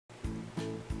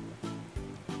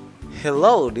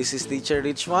Hello, this is Teacher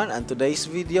Richmond, and today's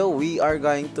video we are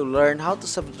going to learn how to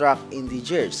subtract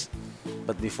integers.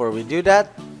 But before we do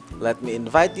that, let me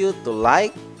invite you to like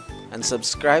and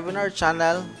subscribe on our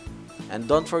channel, and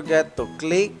don't forget to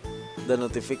click the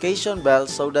notification bell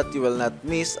so that you will not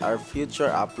miss our future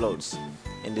uploads.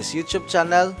 In this YouTube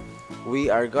channel,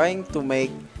 we are going to make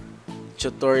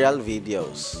tutorial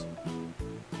videos.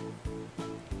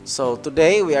 So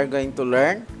today we are going to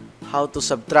learn how to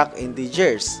subtract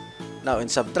integers. Now, in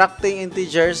subtracting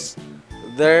integers,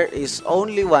 there is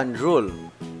only one rule.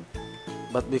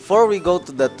 But before we go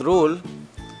to that rule,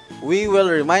 we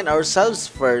will remind ourselves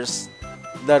first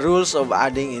the rules of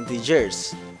adding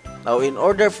integers. Now, in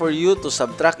order for you to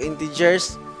subtract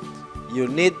integers, you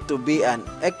need to be an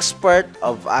expert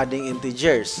of adding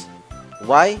integers.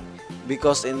 Why?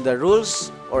 Because in the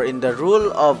rules or in the rule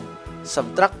of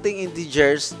subtracting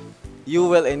integers, you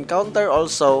will encounter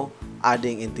also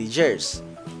adding integers.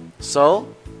 So,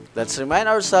 let's remind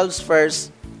ourselves first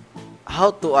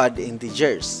how to add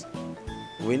integers.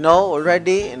 We know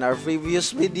already in our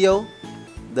previous video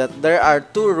that there are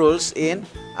two rules in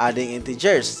adding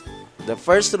integers. The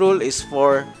first rule is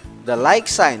for the like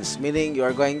signs, meaning you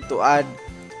are going to add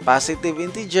positive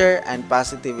integer and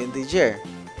positive integer,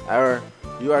 or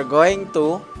you are going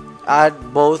to add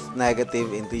both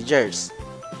negative integers.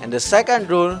 And the second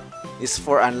rule is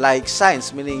for unlike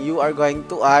signs, meaning you are going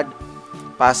to add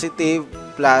positive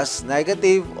plus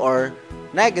negative or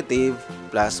negative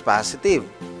plus positive.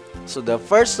 So the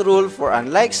first rule for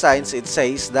unlike signs, it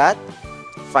says that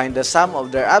find the sum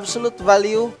of their absolute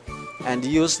value and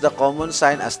use the common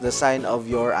sign as the sign of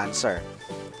your answer.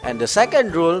 And the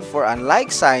second rule for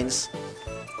unlike signs,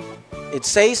 it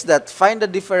says that find the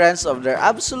difference of their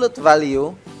absolute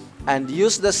value and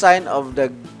use the sign of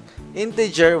the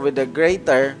integer with the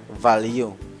greater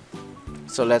value.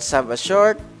 So let's have a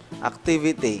short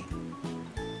activity.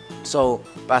 So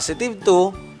positive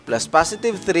 2 plus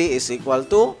positive 3 is equal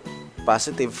to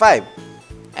positive 5,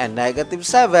 and negative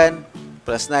 7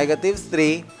 plus negative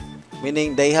 3,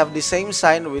 meaning they have the same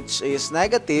sign, which is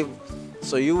negative,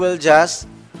 so you will just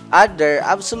add their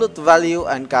absolute value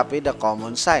and copy the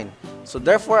common sign. So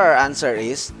therefore our answer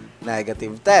is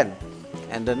negative 10.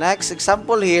 And the next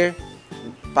example here,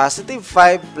 positive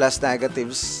 5 plus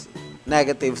negative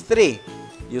 3.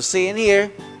 You see in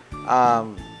here,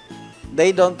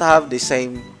 they don't have the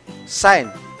same sign.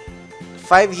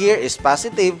 5 here is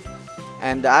positive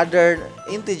and the other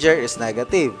integer is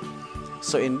negative.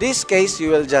 So in this case, you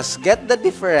will just get the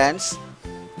difference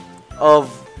of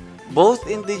both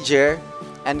integer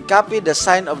and copy the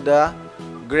sign of the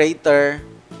greater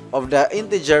of the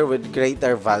integer with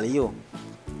greater value.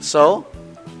 So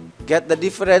get the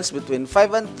difference between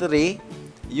 5 and 3,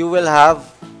 you will have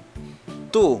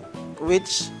 2,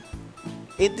 which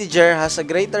integer has a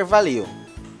greater value.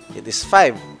 It is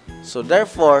 5. So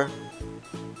therefore,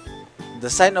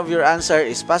 the sign of your answer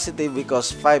is positive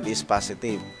because 5 is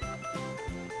positive.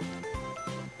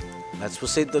 Let's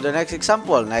proceed to the next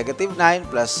example. Negative 9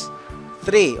 plus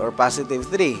 3 or positive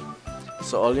 3.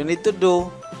 So all you need to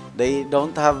do, they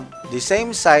don't have the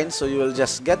same sign, so you will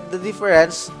just get the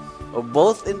difference of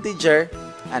both integer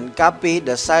and copy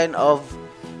the sign of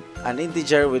an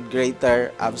integer with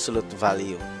greater absolute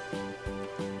value.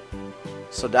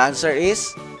 So the answer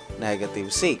is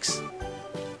negative 6.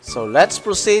 So let's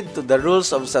proceed to the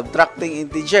rules of subtracting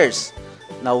integers.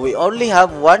 Now we only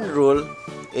have one rule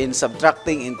in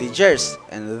subtracting integers,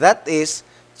 and that is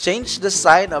change the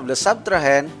sign of the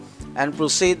subtrahend and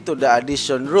proceed to the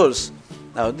addition rules.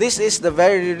 Now this is the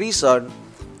very reason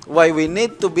why we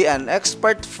need to be an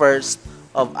expert first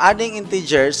of adding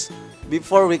integers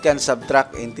before we can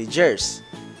subtract integers.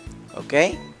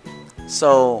 Okay?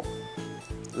 So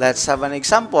let's have an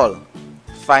example.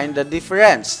 Find the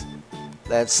difference.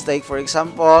 Let's take for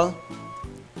example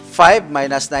 5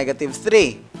 minus negative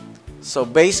 3. So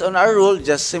based on our rule,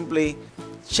 just simply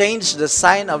change the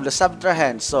sign of the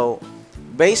subtrahend. So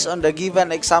based on the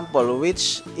given example,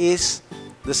 which is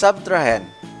the subtrahend,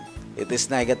 it is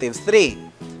negative 3.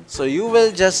 So you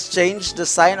will just change the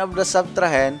sign of the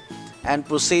subtrahend and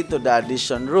proceed to the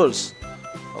addition rules.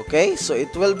 Okay, so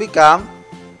it will become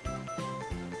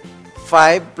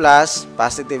 5 plus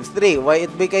positive 3. Why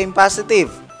it became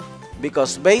positive?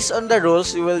 Because based on the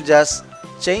rules, you will just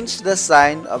change the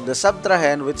sign of the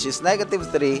subtrahend, which is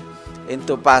negative 3,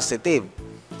 into positive.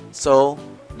 So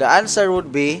the answer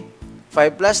would be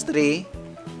 5 plus 3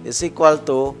 is equal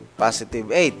to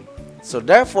positive 8. So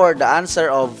therefore, the answer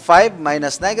of 5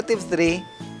 minus negative 3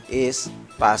 is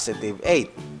positive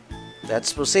 8.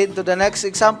 Let's proceed to the next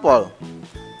example.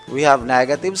 We have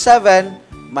negative 7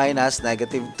 minus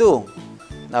negative 2.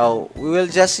 Now, we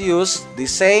will just use the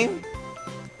same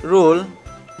rule,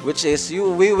 which is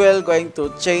we will going to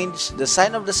change the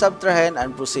sign of the subtrahend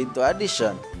and proceed to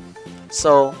addition.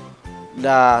 So,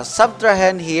 the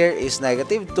subtrahend here is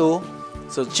 -2.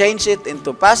 So, change it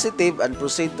into positive and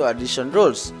proceed to addition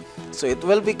rules. So, it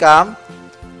will become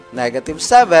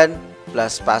 -7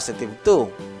 plus +2.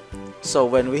 So,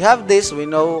 when we have this, we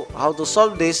know how to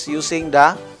solve this using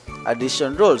the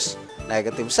addition rules.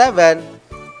 -7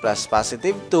 plus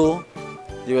 +2,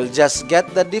 you will just get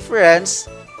the difference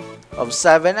of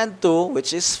 7 and 2,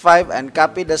 which is 5, and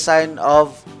copy the sign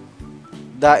of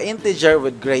the integer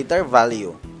with greater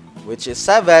value, which is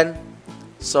 7.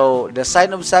 So, the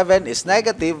sign of 7 is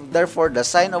negative, therefore, the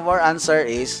sign of our answer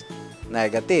is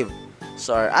negative.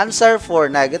 So, our answer for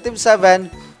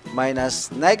 -7 minus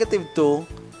 -2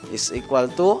 is equal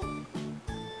to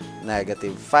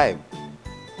 -5.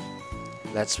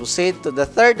 Let's proceed to the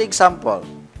third example.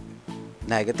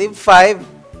 -5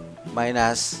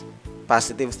 minus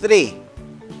 +3.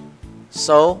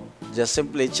 So, just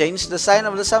simply change the sign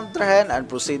of the subtrahend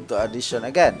and proceed to addition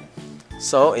again.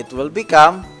 So, it will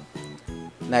become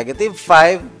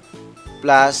 -5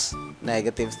 plus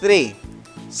 -3.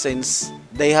 Since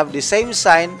they have the same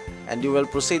sign and you will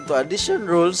proceed to addition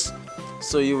rules,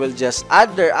 so you will just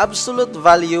add their absolute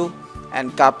value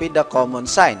and copy the common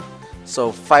sign.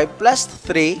 So, 5 plus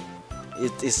 3,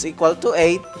 it is equal to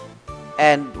 8.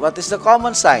 And what is the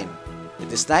common sign? It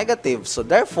is negative. So,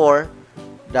 therefore,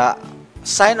 the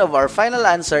sign of our final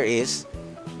answer is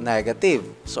negative.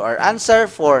 So, our answer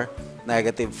for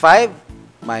 -5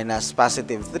 minus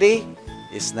 +3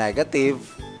 is -8.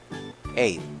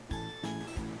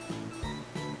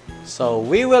 So,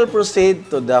 we will proceed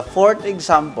to the fourth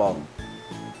example.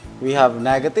 We have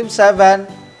 -7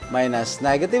 minus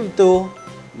 -2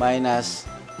 minus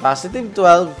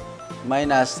 +12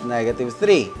 minus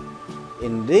 -3.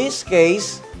 In this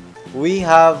case, we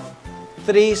have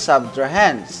 3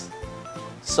 subtrahands.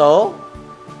 So,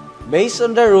 based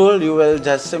on the rule, you will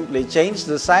just simply change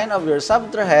the sign of your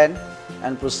subtrahend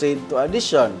and proceed to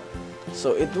addition.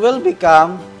 So, it will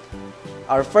become,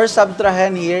 our first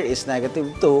subtrahend here is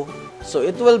 -2, so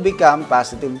it will become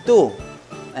 +2.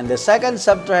 And the second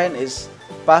subtrahend is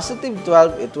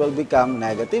 +12, it will become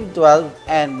 -12.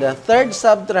 And the third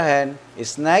subtrahend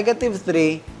is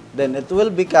 -3, then it will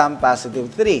become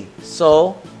 +3.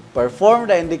 So, perform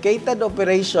the indicated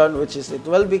operation, which is it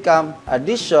will become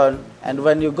addition. And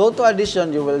when you go to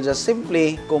addition, you will just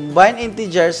simply combine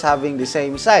integers having the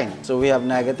same sign. So, we have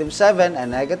 -7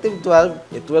 and -12.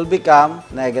 It will become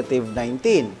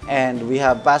 -19. And we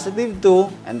have +2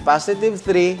 and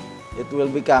 +3. It will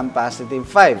become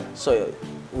 +5. So,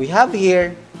 we have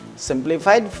here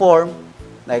simplified form,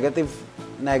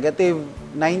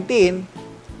 -19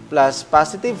 plus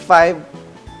 +5.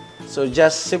 So,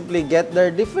 just simply get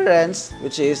their difference,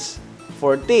 which is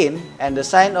 14. And the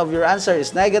sign of your answer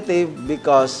is negative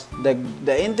because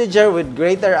the integer with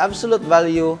greater absolute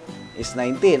value is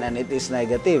 19 and it is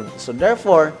negative. So,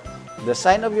 therefore, the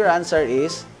sign of your answer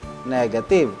is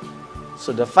negative.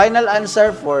 So, the final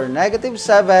answer for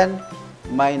 -7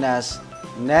 minus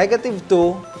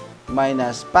 -2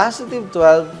 minus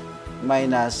 +12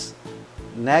 minus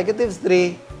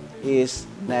 -3 is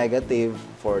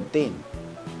 -14.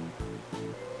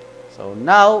 So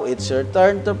now, it's your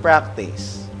turn to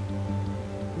practice.